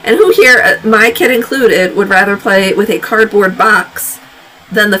And who here, my kid included, would rather play with a cardboard box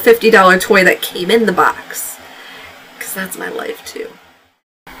than the $50 toy that came in the box? Because that's my life too.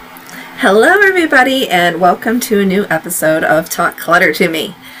 Hello everybody, and welcome to a new episode of Talk Clutter to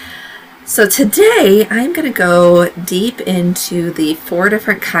Me. So today I'm going to go deep into the 4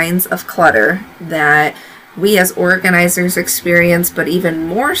 different kinds of clutter that we as organizers experience, but even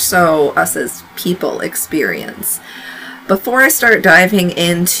more so us as people experience. Before I start diving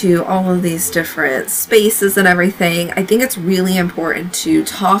into all of these different spaces and everything, I think it's really important to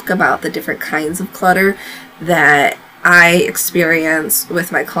talk about the different kinds of clutter that I experience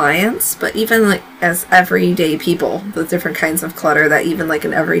with my clients, but even like as everyday people, the different kinds of clutter that even like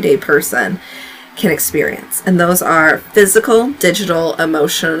an everyday person can experience. And those are physical, digital,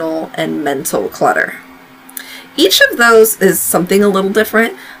 emotional, and mental clutter. Each of those is something a little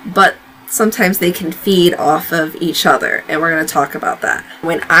different, but sometimes they can feed off of each other, and we're going to talk about that.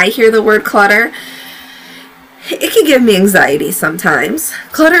 When I hear the word clutter, it can give me anxiety sometimes.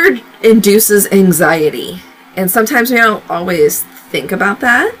 Clutter induces anxiety, and sometimes we don't always think about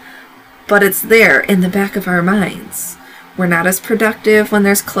that, but it's there in the back of our minds. We're not as productive when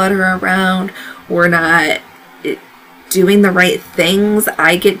there's clutter around. We're not doing the right things.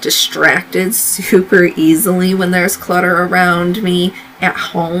 I get distracted super easily when there's clutter around me at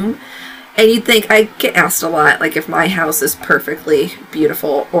home. And you'd think, I get asked a lot, like if my house is perfectly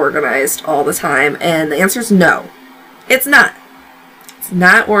beautiful, organized all the time, and the answer is no. It's not. It's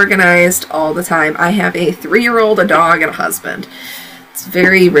not organized all the time. I have a 3-year-old, a dog, and a husband. It's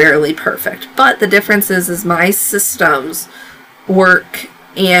very rarely perfect. But the difference is my systems work,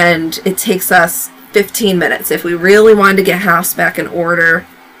 and it takes us 15 minutes. If we really wanted to get house back in order,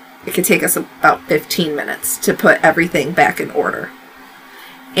 it could take us about 15 minutes to put everything back in order.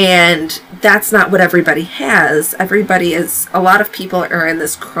 And that's not what everybody has. A lot of people are in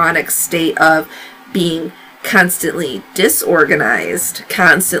this chronic state of being constantly disorganized,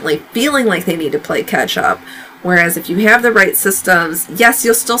 constantly feeling like they need to play catch up. Whereas if you have the right systems, yes,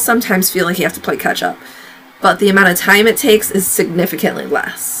 you'll still sometimes feel like you have to play catch up, but the amount of time it takes is significantly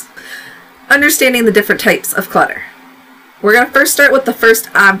less. Understanding the different types of clutter. We're going to first start with the first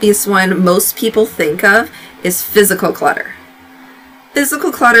obvious one most people think of is physical clutter.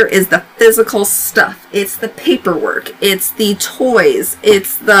 Physical clutter is the physical stuff. It's the paperwork. It's the toys.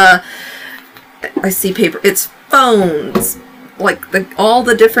 It's the, I see paper, it's phones, like all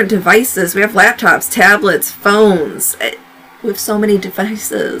the different devices. We have laptops, tablets, phones. We have so many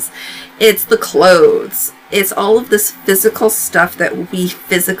devices. It's the clothes. It's all of this physical stuff that we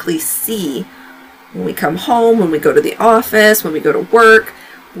physically see when we come home, when we go to the office, when we go to work.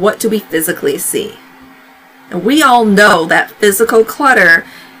 What do we physically see? And we all know that physical clutter,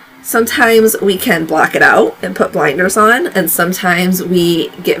 sometimes we can block it out and put blinders on, and sometimes we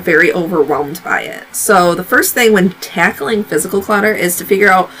get very overwhelmed by it. So the first thing when tackling physical clutter is to figure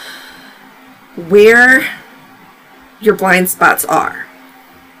out where your blind spots are.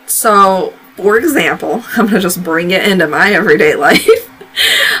 So, for example, I'm going to just bring it into my everyday life.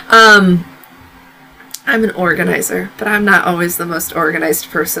 I'm an organizer, but I'm not always the most organized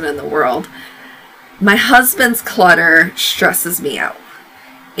person in the world. My husband's clutter stresses me out,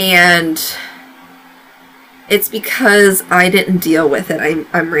 and it's because I didn't deal with it.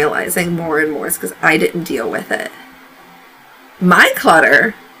 I'm realizing more and more it's because I didn't deal with it. My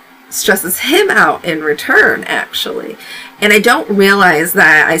clutter stresses him out in return, actually, and I don't realize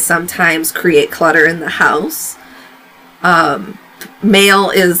that I sometimes create clutter in the house.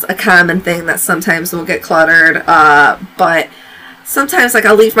 Mail is a common thing that sometimes will get cluttered, but sometimes, like,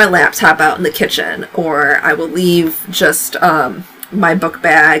 I'll leave my laptop out in the kitchen, or I will leave just my book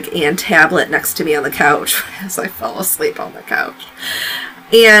bag and tablet next to me on the couch as I fall asleep on the couch.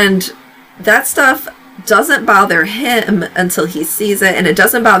 And that stuff doesn't bother him until he sees it, and it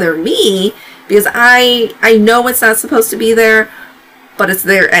doesn't bother me because I know it's not supposed to be there, but it's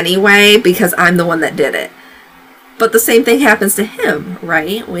there anyway because I'm the one that did it. But the same thing happens to him,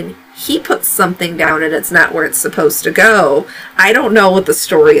 right? When he puts something down and it's not where it's supposed to go, I don't know what the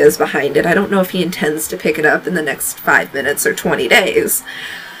story is behind it. I don't know if he intends to pick it up in the next 5 minutes or 20 days.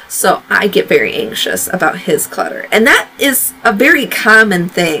 So I get very anxious about his clutter. And that is a very common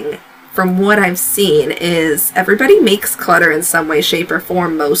thing from what I've seen is everybody makes clutter in some way, shape, or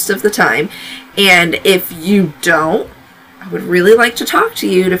form most of the time. And if you don't, I would really like to talk to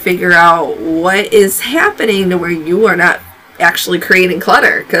you to figure out what is happening to where you are not actually creating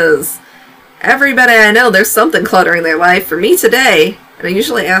clutter, because everybody I know, there's something cluttering their life. For me today, and I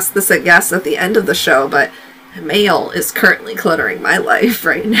usually ask this at guests at the end of the show, but mail is currently cluttering my life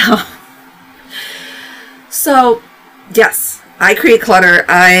right now. So, yes, I create clutter.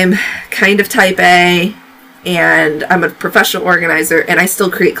 I'm kind of type A, and I'm a professional organizer, and I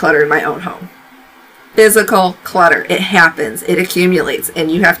still create clutter in my own home. Physical clutter. It happens. It accumulates, and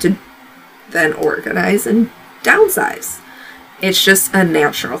you have to then organize and downsize. It's just a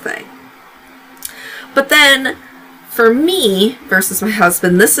natural thing. But then, for me versus my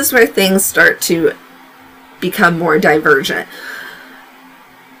husband, this is where things start to become more divergent.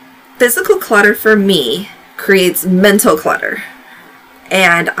 Physical clutter for me creates mental clutter.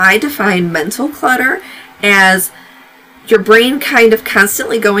 And I define mental clutter as your brain kind of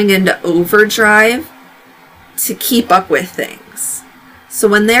constantly going into overdrive to keep up with things. So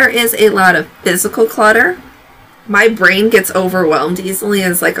when there is a lot of physical clutter, my brain gets overwhelmed easily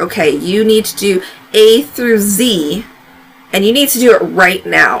and is like, okay, you need to do A through Z, and you need to do it right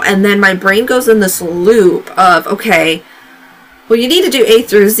now. And then my brain goes in this loop of, okay, well, you need to do A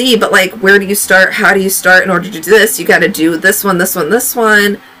through Z, but like, where do you start? How do you start? In order to do this, you got to do this one, this one, this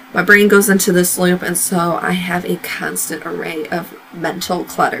one. My brain goes into this loop, and so I have a constant array of mental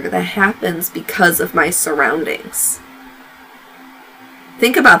clutter that happens because of my surroundings.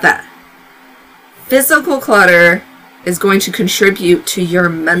 Think about that. Physical clutter is going to contribute to your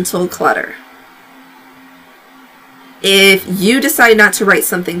mental clutter. If you decide not to write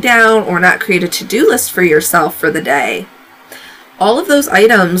something down or not create a to-do list for yourself for the day, all of those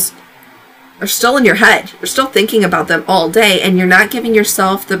items are still in your head. You're still thinking about them all day, and you're not giving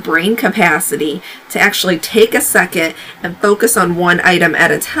yourself the brain capacity to actually take a second and focus on one item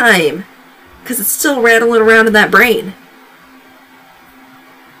at a time, because it's still rattling around in that brain.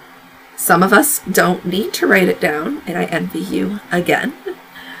 Some of us don't need to write it down, and I envy you again.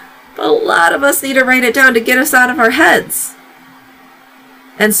 But a lot of us need to write it down to get us out of our heads.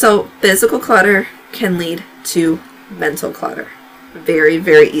 And so physical clutter can lead to mental clutter very,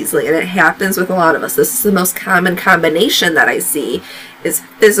 very easily. And it happens with a lot of us. This is the most common combination that I see, is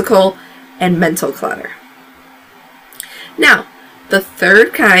physical and mental clutter. Now, the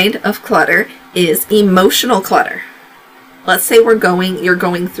third kind of clutter is emotional clutter. Let's say you're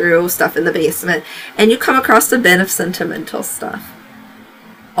going through stuff in the basement and you come across a bin of sentimental stuff.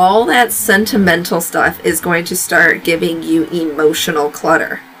 All that sentimental stuff is going to start giving you emotional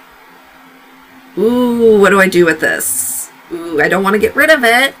clutter. Ooh, what do I do with this? Ooh, I don't want to get rid of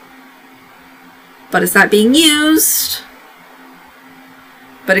it, but it's not being used.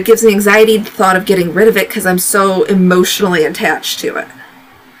 But it gives me anxiety, the thought of getting rid of it, because I'm so emotionally attached to it.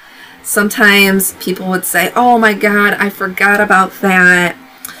 Sometimes people would say, oh my God, I forgot about that.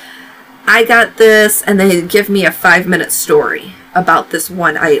 I got this, and they give me a 5-minute story about this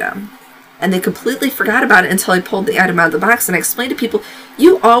one item. And they completely forgot about it until I pulled the item out of the box and I explained to people,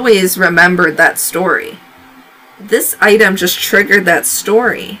 you always remembered that story. This item just triggered that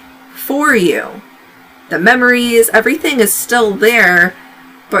story for you. The memories, everything is still there,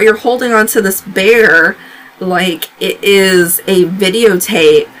 but you're holding on to this bear like it is a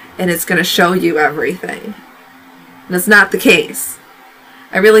videotape and it's going to show you everything. And it's not the case.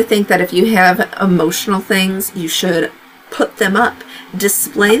 I really think that if you have emotional things, you should put them up,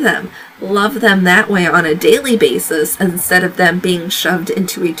 display them, love them that way on a daily basis instead of them being shoved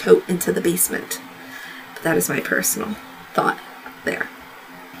into a tote into the basement. But that is my personal thought there.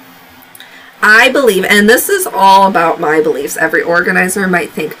 I believe, and this is all about my beliefs, every organizer might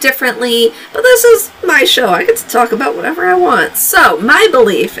think differently, but this is my show. I get to talk about whatever I want. So my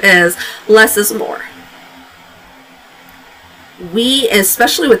belief is less is more. We,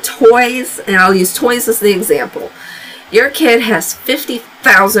 especially with toys, and I'll use toys as the example. Your kid has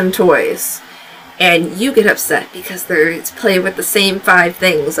 50,000 toys, and you get upset because they're playing with the same 5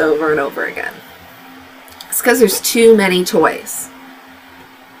 things over and over again. It's because there's too many toys.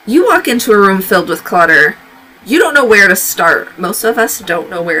 You walk into a room filled with clutter, you don't know where to start. Most of us don't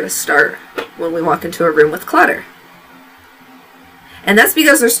know where to start when we walk into a room with clutter. And that's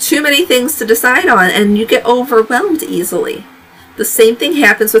because there's too many things to decide on, and you get overwhelmed easily. The same thing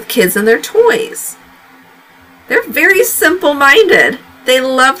happens with kids and their toys. They're very simple-minded. They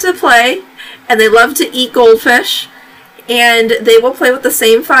love to play, and they love to eat goldfish, and they will play with the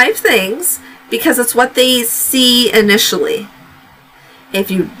same 5 things because it's what they see initially. If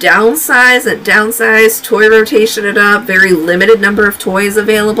you downsize and downsize, toy rotation it up, very limited number of toys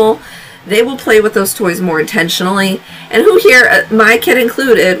available, they will play with those toys more intentionally. And who here, my kid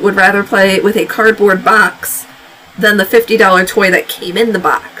included, would rather play with a cardboard box than the $50 toy that came in the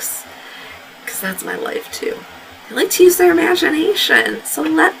box? Because that's my life too. They like to use their imagination, so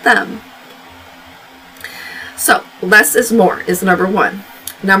let them. So, less is more is number 1.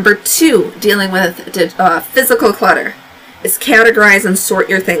 Number 2, dealing with physical clutter, is categorize and sort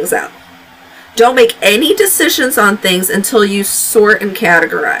your things out. Don't make any decisions on things until you sort and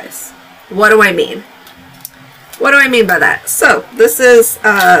categorize. What do I mean? What do I mean by that? So this is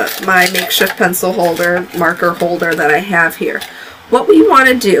my makeshift pencil holder, marker holder that I have here. What we want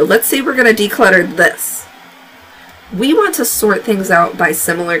to do, let's say we're going to declutter this. We want to sort things out by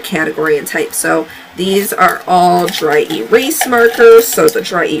similar category and type. So these are all dry erase markers. So the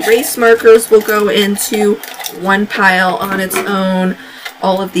dry erase markers will go into one pile on its own.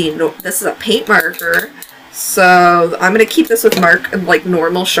 All of the, this is a paint marker. So I'm going to keep this with like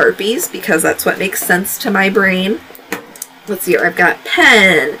normal Sharpies because that's what makes sense to my brain. Let's see here. I've got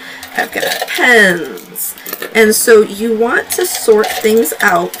pen. I've got pens. And so you want to sort things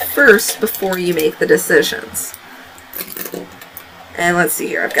out first before you make the decisions. And let's see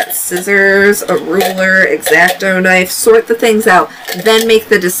here, I've got scissors, a ruler, X-Acto knife. Sort the things out, then make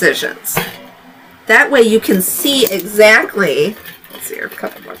the decisions. That way you can see exactly, let's see here, a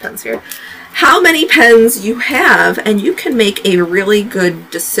couple more pens here, how many pens you have, and you can make a really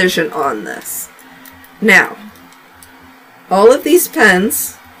good decision on this. Now, all of these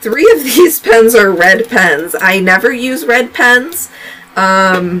pens, 3 of these pens are red pens. I never use red pens,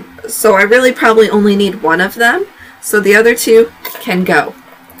 so I really probably only need 1 of them. So the other 2 can go.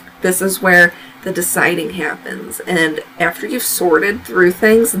 This is where the deciding happens. And after you've sorted through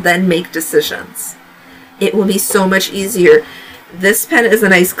things, then make decisions. It will be so much easier. This pen is a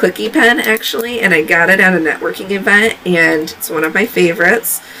nice clicky pen, actually, and I got it at a networking event, and it's one of my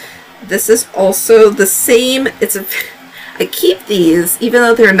favorites. This is also the same. I keep these, even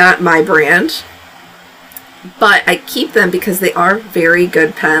though they're not my brand, but I keep them because they are very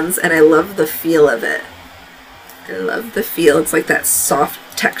good pens, and I love the feel of it. I love the feel. It's like that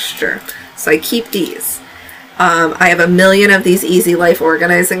soft texture. So I keep these. I have a million of these Easy Life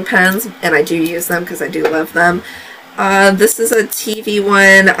organizing pens, and I do use them because I do love them. This is a TV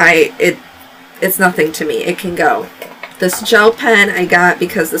one. It's nothing to me. It can go. This gel pen I got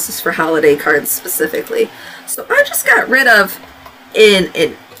because this is for holiday cards specifically. So I just got rid of,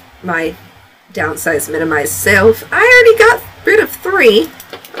 in my downsize minimize sale, I already got rid of 3.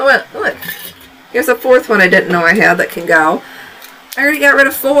 Oh, look. Here's a 4th one I didn't know I had that can go. I already got rid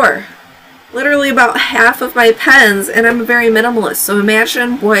of 4. Literally about half of my pens, and I'm a very minimalist. So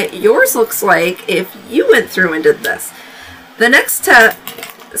imagine what yours looks like if you went through and did this. The next step,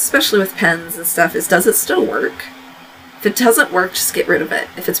 especially with pens and stuff, is does it still work? If it doesn't work, just get rid of it.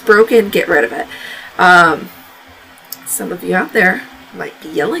 If it's broken, get rid of it. Some of you out there might be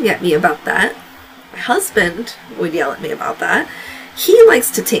yelling at me about that. My husband would yell at me about that. He likes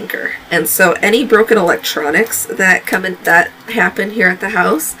to tinker, and so any broken electronics that happen here at the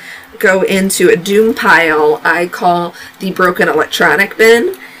house go into a doom pile I call the broken electronic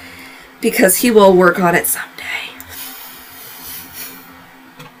bin, because he will work on it someday.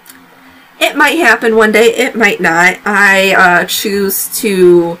 It might happen one day, it might not. I choose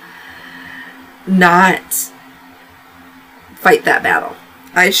to not fight that battle.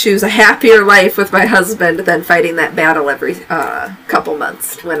 I choose a happier life with my husband than fighting that battle every couple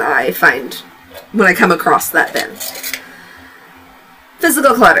months when I come across that bin.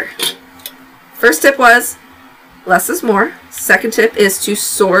 Physical clutter. First tip was less is more. Second tip is to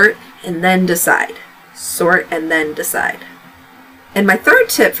sort and then decide. Sort and then decide. And my third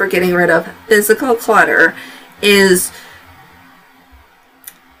tip for getting rid of physical clutter is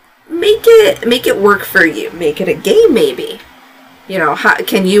make it work for you. Make it a game, maybe. You know,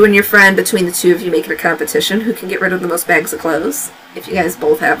 can you and your friend, between the 2 of you, make it a competition? Who can get rid of the most bags of clothes? If you guys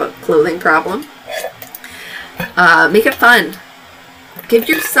both have a clothing problem. Make it fun. Give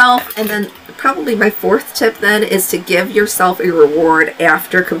yourself, and then probably my 4th tip then is to give yourself a reward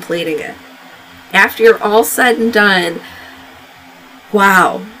after completing it. After you're all said and done,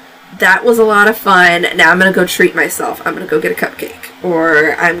 wow, that was a lot of fun. Now I'm going to go treat myself. I'm going to go get a cupcake.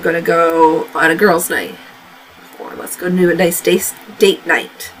 Or I'm going to go on a girls' night. Or let's go do a nice date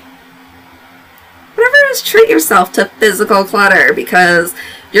night. Whatever it is, treat yourself to physical clutter, because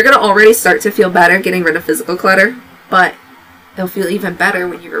you're going to already start to feel better getting rid of physical clutter, but it'll feel even better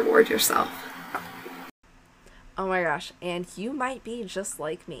when you reward yourself. Oh my gosh, and you might be just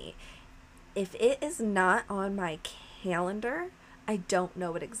like me. If it is not on my calendar, I don't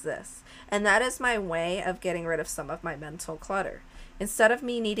know it exists. And that is my way of getting rid of some of my mental clutter. Instead of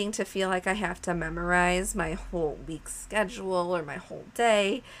me needing to feel like I have to memorize my whole week's schedule or my whole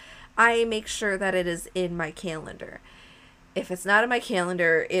day, I make sure that it is in my calendar. If it's not in my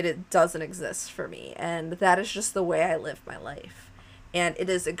calendar, it doesn't exist for me. And that is just the way I live my life. And it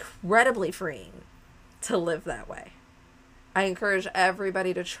is incredibly freeing to live that way. I encourage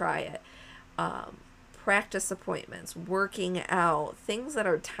everybody to try it. Practice appointments, working out, things that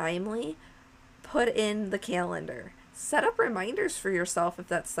are timely put in the calendar. Set up reminders for yourself if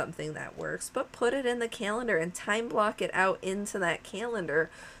that's something that works, but put it in the calendar and time block it out into that calendar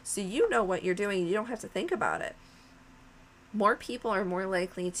so you know what you're doing. You don't have to think about it. More people are more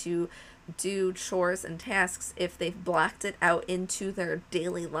likely to do chores and tasks if they've blocked it out into their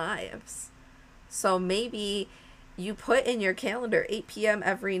daily lives. So maybe you put in your calendar 8 p.m.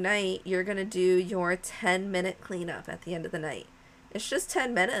 every night, you're going to do your 10-minute cleanup at the end of the night. It's just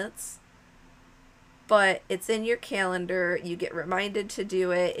 10 minutes, but it's in your calendar. You get reminded to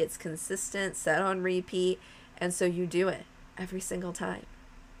do it. It's consistent, set on repeat, and so you do it every single time.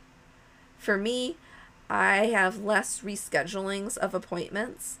 For me, I have less reschedulings of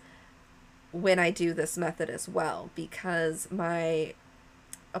appointments when I do this method as well, because my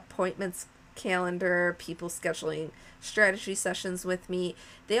appointments calendar, people scheduling strategy sessions with me,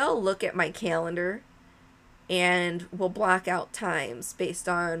 they all look at my calendar and will block out times based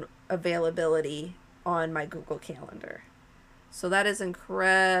on availability on my Google Calendar. So that is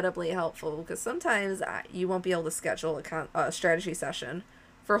incredibly helpful, because sometimes you won't be able to schedule a strategy session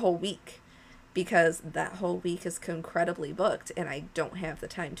for a whole week because that whole week is incredibly booked and I don't have the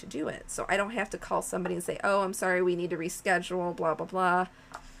time to do it. So I don't have to call somebody and say, oh, I'm sorry, we need to reschedule, blah, blah, blah.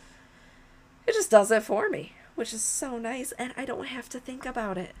 It just does it for me, which is so nice, and I don't have to think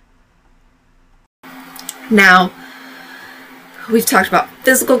about it. Now, we've talked about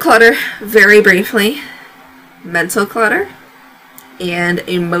physical clutter very briefly, mental clutter, and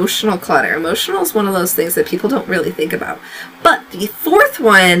emotional clutter. Emotional is one of those things that people don't really think about. But the fourth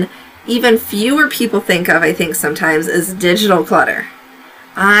one, even fewer people think of, I think sometimes, is digital clutter.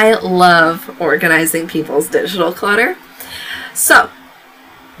 I love organizing people's digital clutter. So,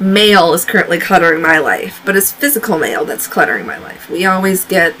 mail is currently cluttering my life, but it's physical mail that's cluttering my life. We always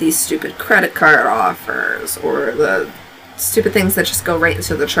get these stupid credit card offers or the stupid things that just go right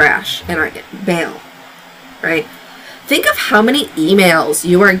into the trash in our mail, right? Think of how many emails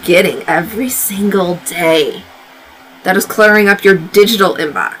you are getting every single day that is cluttering up your digital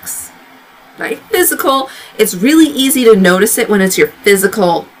inbox, right? Physical, it's really easy to notice it when it's your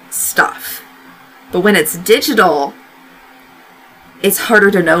physical stuff. But when it's digital, it's harder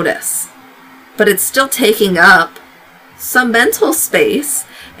to notice. But it's still taking up some mental space,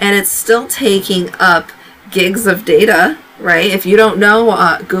 and it's still taking up gigs of data, right? If you don't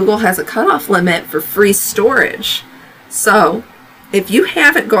know, Google has a cutoff limit for free storage. So if you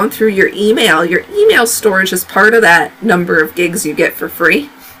haven't gone through your email storage is part of that number of gigs you get for free.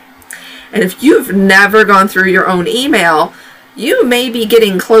 And if you've never gone through your own email, you may be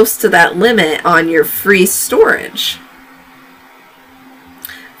getting close to that limit on your free storage.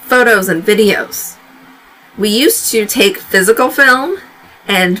 Photos and videos. We used to take physical film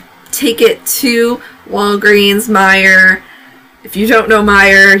and take it to Walgreens, Meijer. If you don't know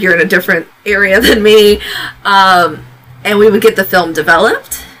Meijer, you're in a different area than me. And we would get the film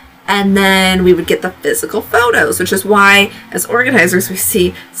developed, and then we would get the physical photos, which is why, as organizers, we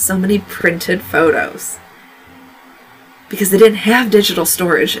see so many printed photos, because they didn't have digital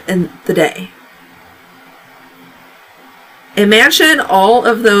storage in the day. Imagine all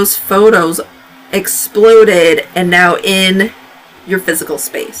of those photos exploded and now in your physical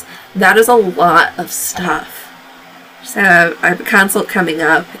space. That is a lot of stuff. I have a consult coming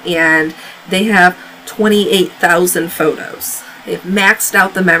up, and they have 28,000 photos. They've maxed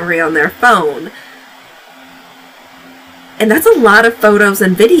out the memory on their phone. And that's a lot of photos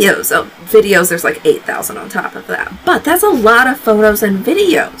and videos. Oh, videos, there's like 8,000 on top of that. But that's a lot of photos and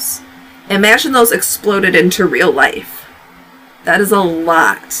videos. Imagine those exploded into real life. That is a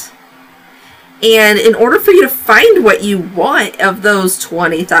lot. And in order for you to find what you want of those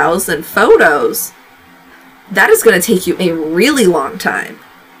 20,000 photos, that is going to take you a really long time.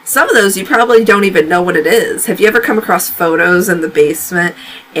 Some of those you probably don't even know what it is. Have you ever come across photos in the basement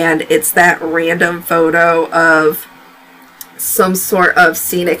and it's that random photo of some sort of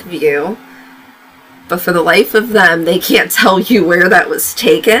scenic view, but for the life of them, they can't tell you where that was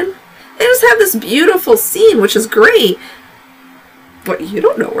taken? They just have this beautiful scene, which is great, but you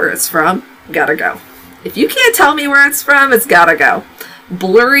don't know where it's from. Gotta go. If you can't tell me where it's from, it's gotta go.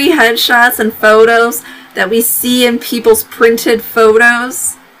 Blurry headshots and photos that we see in people's printed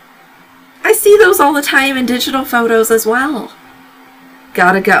photos, I see those all the time in digital photos as well.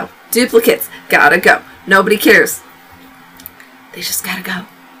 Gotta go. Duplicates, gotta go. Nobody cares. They just gotta go.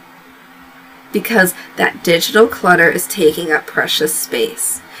 Because that digital clutter is taking up precious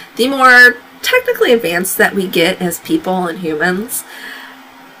space. The more technically advanced that we get as people and humans,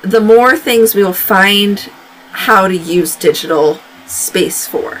 the more things we will find how to use digital space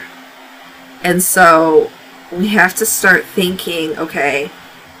for. And so we have to start thinking, okay,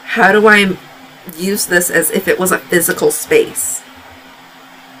 how do I use this as if it was a physical space.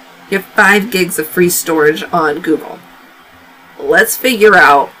 You have 5 gigs of free storage on Google. Let's figure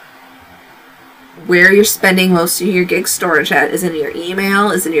out where you're spending most of your gig storage at. Is it in your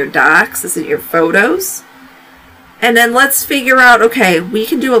email? Is it in your docs? Is it your photos? And then let's figure out, okay, we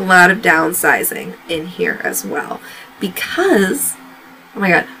can do a lot of downsizing in here as well. Because, oh my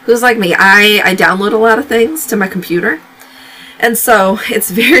god, who's like me? I download a lot of things to my computer. And so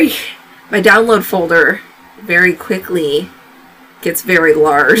it's my download folder very quickly gets very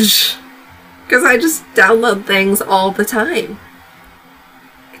large. Because I just download things all the time.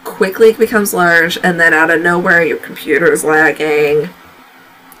 Quickly becomes large, and then out of nowhere your computer is lagging.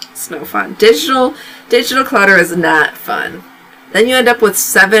 It's no fun. Digital clutter is not fun. Then you end up with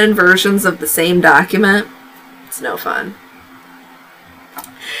 7 versions of the same document. It's no fun.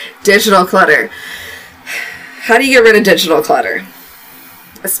 Digital clutter. How do you get rid of digital clutter?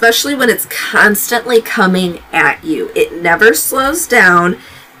 Especially when it's constantly coming at you. It never slows down.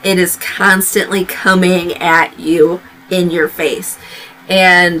 It is constantly coming at you in your face.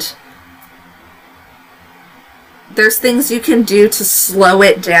 And there's things you can do to slow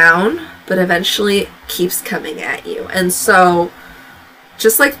it down, but eventually it keeps coming at you. And so,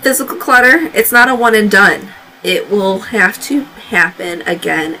 just like physical clutter, it's not a one and done. It will have to happen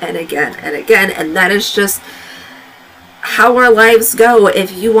again and again and again. And that is just how our lives go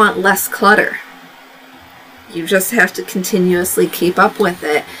if you want less clutter. You just have to continuously keep up with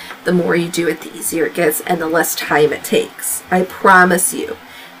it. The more you do it, the easier it gets and the less time it takes. I promise you,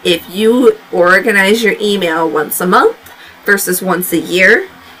 if you organize your email once a month versus once a year,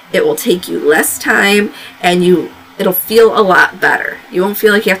 it will take you less time and it'll feel a lot better. You won't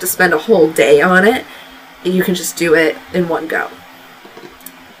feel like you have to spend a whole day on it. You can just do it in one go.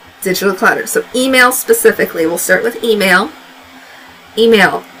 Digital clutter. So email specifically, we'll start with email.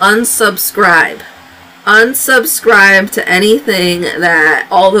 Email, unsubscribe. Unsubscribe to anything that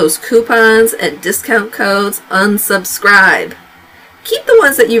all those coupons and discount codes, unsubscribe. Keep the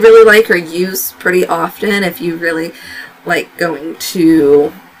ones that you really like or use pretty often. If you really like going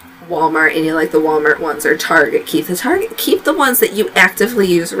to Walmart and you like the Walmart ones, or Target, keep the ones that you actively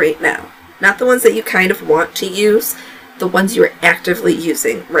use right now. Not the ones that you kind of want to use, the ones you are actively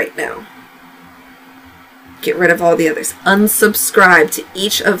using right now. Get rid of all the others. Unsubscribe to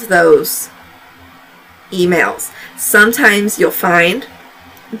each of those emails. Sometimes you'll find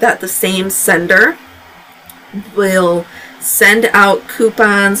that the same sender will send out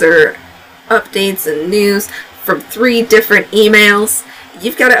coupons or updates and news from 3 different emails.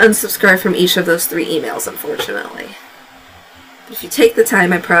 You've got to unsubscribe from each of those 3 emails, unfortunately. But if you take the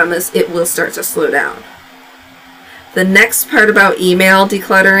time, I promise it will start to slow down. The next part about email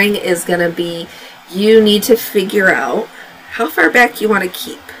decluttering is going to be you need to figure out how far back you want to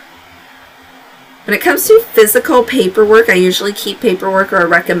keep. When it comes to physical paperwork, I usually keep paperwork, or I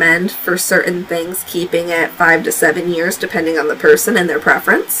recommend for certain things keeping it 5 to 7 years depending on the person and their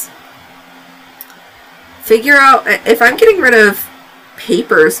preference. Figure out, if I'm getting rid of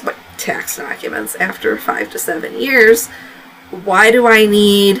papers, like tax documents, after 5 to 7 years, why do I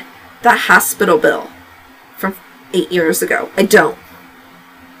need the hospital bill from 8 years ago? I don't.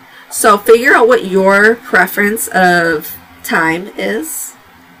 So figure out what your preference of time is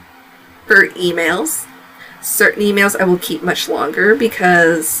for emails. Certain emails I will keep much longer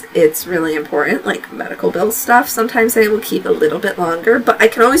because it's really important, like medical bill stuff. Sometimes I will keep a little bit longer, but I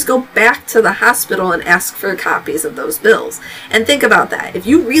can always go back to the hospital and ask for copies of those bills. And think about that. If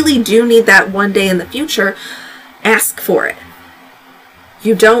you really do need that one day in the future, ask for it.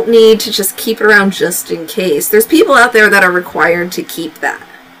 You don't need to just keep it around just in case. There's people out there that are required to keep that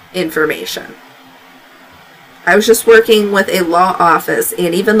information. I was just working with a law office,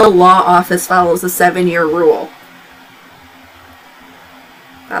 and even the law office follows a 7-year rule.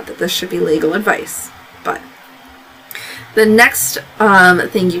 Not that this should be legal advice, but the next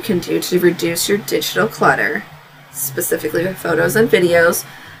thing you can do to reduce your digital clutter, specifically with photos and videos,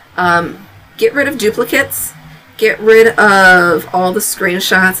 get rid of duplicates. Get rid of all the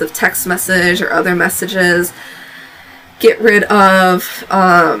screenshots of text message or other messages. Get rid of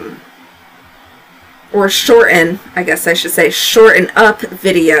or shorten, I guess I should say, shorten up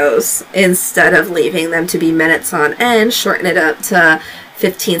videos instead of leaving them to be minutes on end. Shorten it up to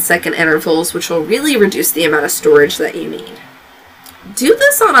 15-second intervals, which will really reduce the amount of storage that you need. Do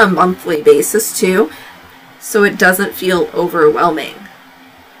this on a monthly basis too, so it doesn't feel overwhelming.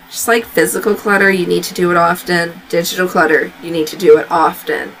 Just like physical clutter, you need to do it often. Digital clutter, you need to do it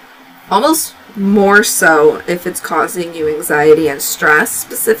often. Almost more so if it's causing you anxiety and stress,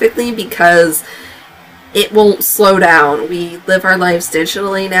 specifically because it won't slow down. We live our lives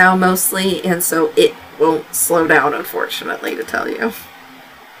digitally now mostly, and so it won't slow down, unfortunately, to tell you.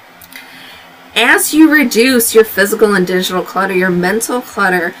 As you reduce your physical and digital clutter, your mental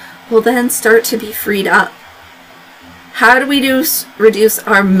clutter will then start to be freed up. How do we reduce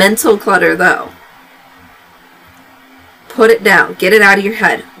our mental clutter, though? Put it down. Get it out of your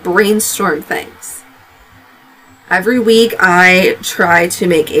head. Brainstorm things. Every week I try to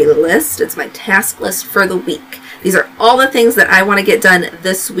make a list. It's my task list for the week. These are all the things that I want to get done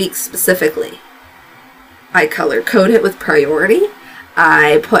this week specifically. I color code it with priority.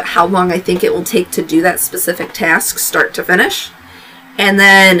 I put how long I think it will take to do that specific task, start to finish. And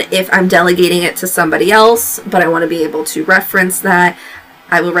then if I'm delegating it to somebody else, but I want to be able to reference that,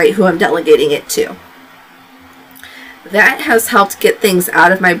 I will write who I'm delegating it to. That has helped get things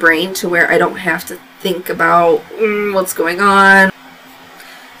out of my brain to where I don't have to think about what's going on.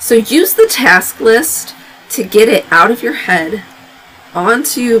 So use the task list to get it out of your head,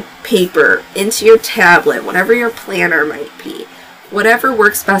 onto paper, into your tablet, whatever your planner might be. Whatever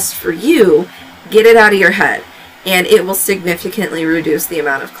works best for you, get it out of your head, and it will significantly reduce the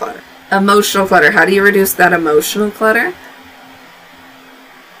amount of clutter. Emotional clutter. How do you reduce that emotional clutter?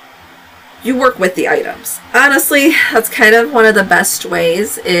 You work with the items. Honestly, that's kind of one of the best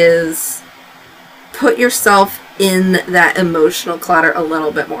ways, is put yourself in that emotional clutter a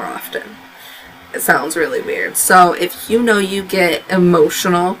little bit more often. It sounds really weird. So if you know you get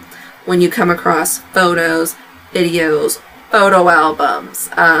emotional when you come across photos, videos, photo albums,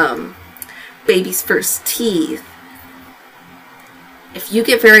 baby's first teeth. If you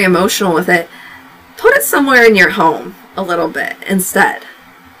get very emotional with it, put it somewhere in your home a little bit instead.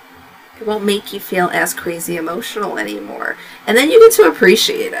 It won't make you feel as crazy emotional anymore. And then you get to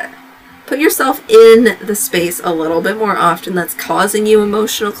appreciate it. Put yourself in the space a little bit more often that's causing you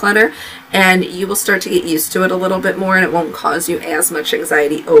emotional clutter, and you will start to get used to it a little bit more, and it won't cause you as much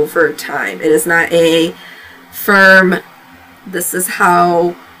anxiety over time. It is not a firm, this is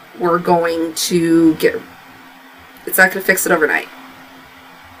how we're going to get, it's not going to fix it overnight.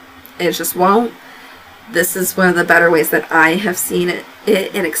 It just won't. This is one of the better ways that I have seen it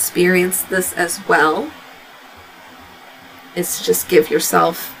and experienced this as well, is to just give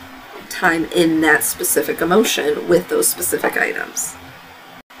yourself time in that specific emotion with those specific items.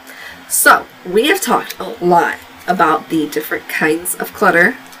 So we have talked a lot about the different kinds of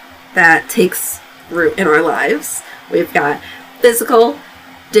clutter that takes root in our lives. We've got physical,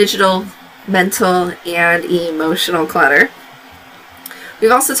 digital, mental, and emotional clutter.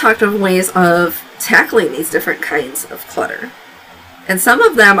 We've also talked of ways of tackling these different kinds of clutter. And some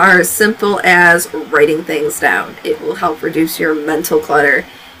of them are as simple as writing things down. It will help reduce your mental clutter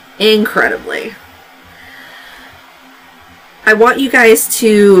incredibly. I want you guys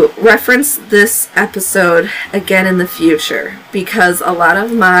to reference this episode again in the future, because a lot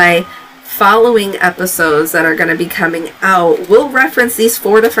of my following episodes that are going to be coming out will reference these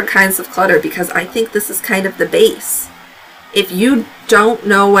 4 different kinds of clutter, because I think this is kind of the base. If you don't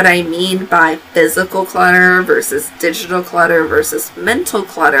know what I mean by physical clutter versus digital clutter versus mental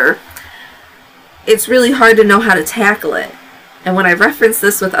clutter, it's really hard to know how to tackle it. And when I reference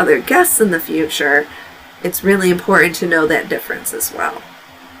this with other guests in the future, it's really important to know that difference as well.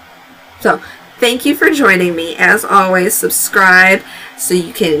 So, thank you for joining me. As always, subscribe so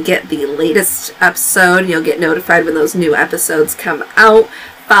you can get the latest episode. You'll get notified when those new episodes come out.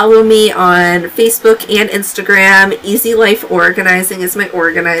 Follow me on Facebook and Instagram. Easy Life Organizing is my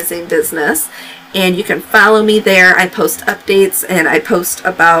organizing business, and you can follow me there. I post updates, and I post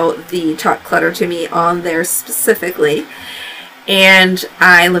about the Talk Clutter to Me on there specifically. And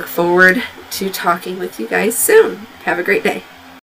I look forward to talking with you guys soon. Have a great day.